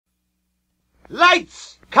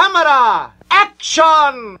Lights, camera,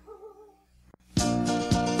 action!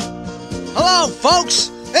 Hello, folks.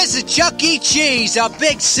 This is Chuck E. Cheese, a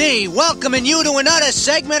Big C, welcoming you to another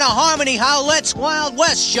segment of Harmony Howlett's Wild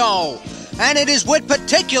West Show. And it is with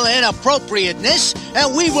particular inappropriateness that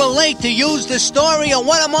we relate to use the story of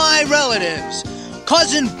one of my relatives,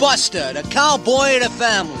 Cousin Buster, the cowboy of the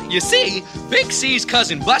family. You see, Big C's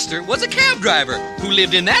cousin Buster was a cab driver who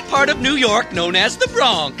lived in that part of New York known as the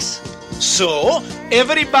Bronx. So,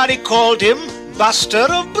 everybody called him Buster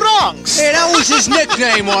of Bronx. Hey, that was his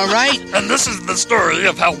nickname, all right? And this is the story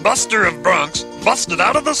of how Buster of Bronx busted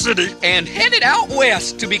out of the city And headed out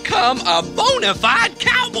west to become a bona fide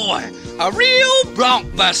cowboy. A real Bronx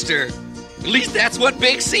Buster. At least that's what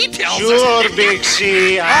Big C tells us. Sure, Big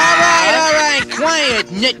C. All right, quiet,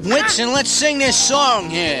 nitwits, and let's sing this song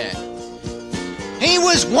here. He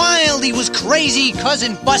was wild, he was crazy,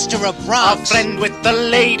 Cousin Buster of A Bronx. friend with the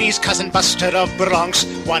ladies, Cousin Buster of Bronx.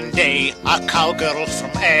 One day, a cowgirl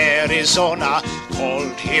from Arizona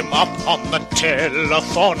called him up on the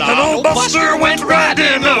telephone. And old Buster went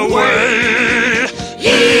riding away.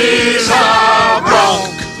 He's a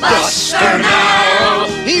Bronx Buster now.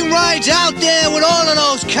 He rides out there with all of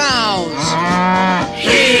those cows.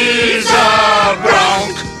 He's a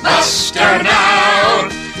Bronx Buster now.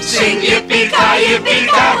 Sing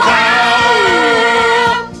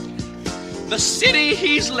yippee-ki-yay! The city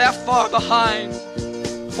he's left far behind,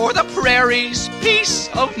 for the prairie's peace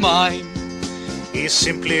of mind. He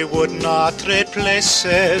simply would not trade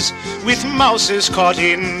places with mouses caught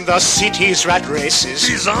in the city's rat races.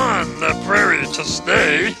 He's on the prairie to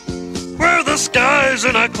stay, where the skies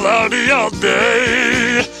are not cloudy all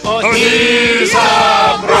day. Oh, he's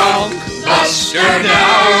a Bronx Buster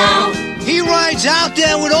now. He rides out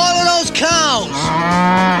there with all of those cows.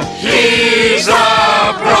 He's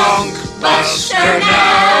a Bronx Buster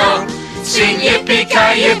now. Sing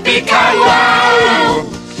yippee-ki-yay!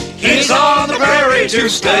 He's on the prairie to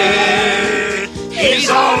stay.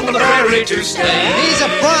 He's on the prairie to stay. He's a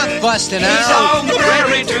Bronx Buster He's now. on the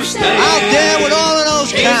prairie to stay. Out there with all of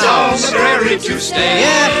those He's on cows. the prairie to stay.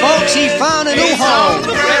 Yeah, folks, he found a new He's on the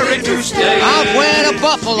home. prairie to stay. Out where the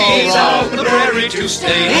buffalo He's on the roam. prairie to He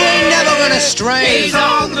stay. ain't never gonna stray. He's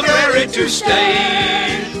on the prairie to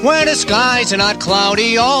stay. Where the skies are not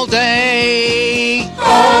cloudy all day.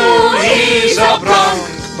 Oh, he's a Bronx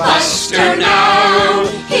Buster now.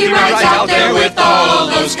 He rides out there with all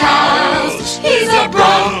those cows. He's a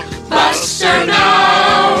Bronx Buster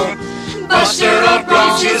now. Buster of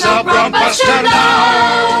Bronx is a Bronx Buster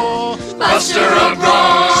now. Buster of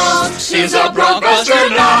Bronx is a Bronx Buster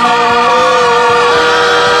now.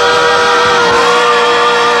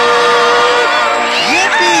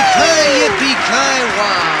 Yippee-ki-yay,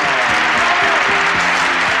 wow.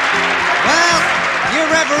 Well, if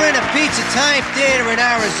you're ever in a Pizza Time Theater in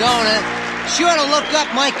Arizona, sure to look up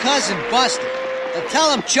my cousin Buster. And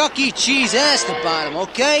tell him Chuck E. Cheese asked about him,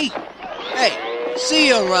 okay? Hey, see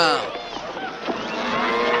you around.